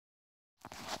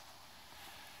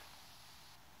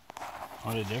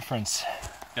What a difference.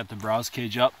 Got the browse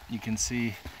cage up. You can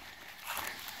see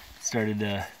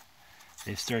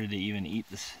they've started to even eat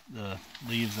the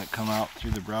leaves that come out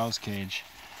through the browse cage.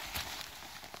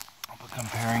 But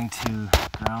comparing to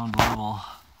ground level,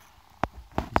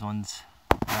 these ones,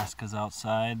 brassicas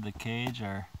outside the cage,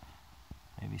 are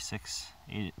maybe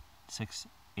 8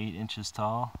 inches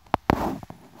tall. And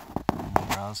the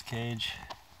browse cage,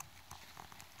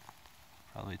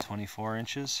 probably 24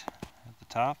 inches at the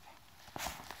top.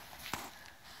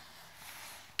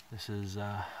 This is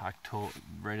October,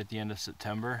 right at the end of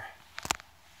September.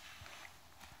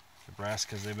 The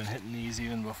brassicas, they've been hitting these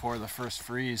even before the first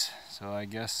freeze, so I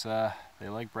guess they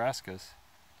like brassicas.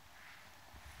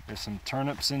 There's some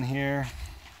turnips in here,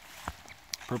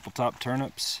 purple top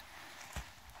turnips,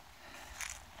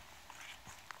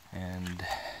 and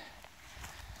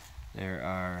there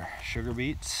are sugar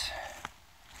beets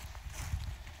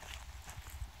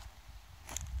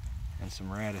and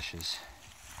some radishes.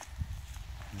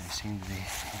 And they seem to be,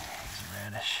 here's a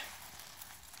radish.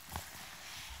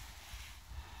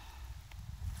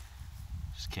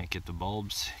 Just can't get the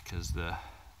bulbs because the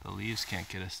leaves can't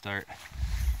get a start.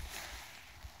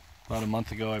 About a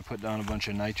month ago I put down a bunch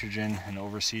of nitrogen and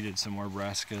overseeded some more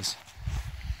brassicas.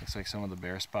 Looks like some of the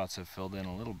bare spots have filled in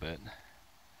a little bit.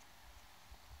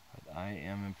 But I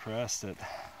am impressed at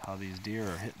how these deer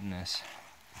are hitting this.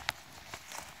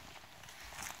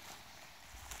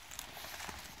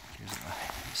 Here's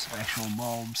some actual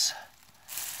bulbs.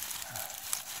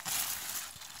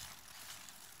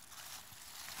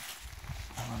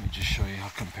 Let me just show you, I'll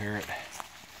compare it.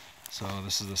 So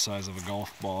this is the size of a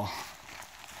golf ball.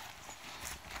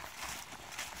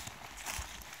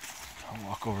 I'll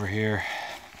walk over here,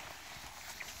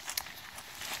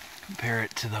 compare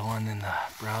it to the one in the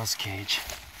browse cage.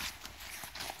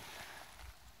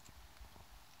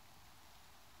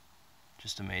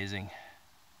 Just amazing.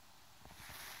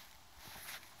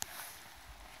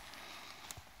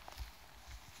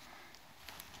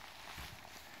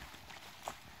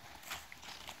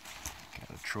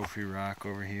 Got a trophy rock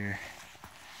over here.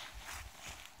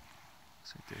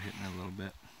 Looks like they're hitting it a little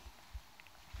bit.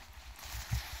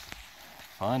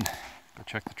 Fun. Go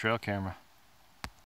check the trail camera.